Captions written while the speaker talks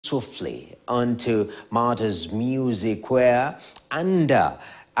swiftly onto matters music where under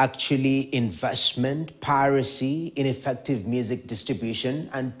actually investment, piracy, ineffective music distribution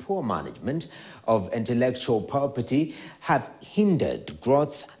and poor management of intellectual property have hindered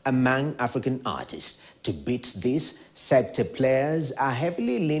growth among African artists. To beat this, sector players are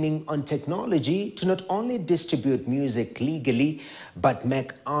heavily leaning on technology to not only distribute music legally, but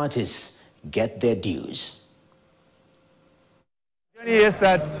make artists get their dues. The journey is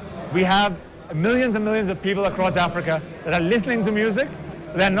that we have millions and millions of people across Africa that are listening to music,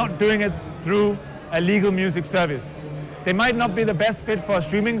 but they're not doing it through a legal music service. They might not be the best fit for a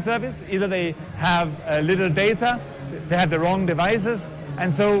streaming service. Either they have little data, they have the wrong devices,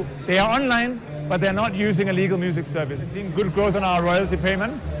 and so they are online, but they're not using a legal music service. We're seeing good growth in our royalty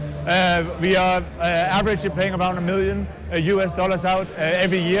payments. We are averagely paying around $1 million US out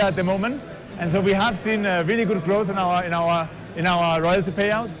every year at the moment, and so we have seen really good growth in our royalty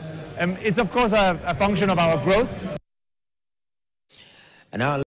payouts. It's of course a function of our growth. And now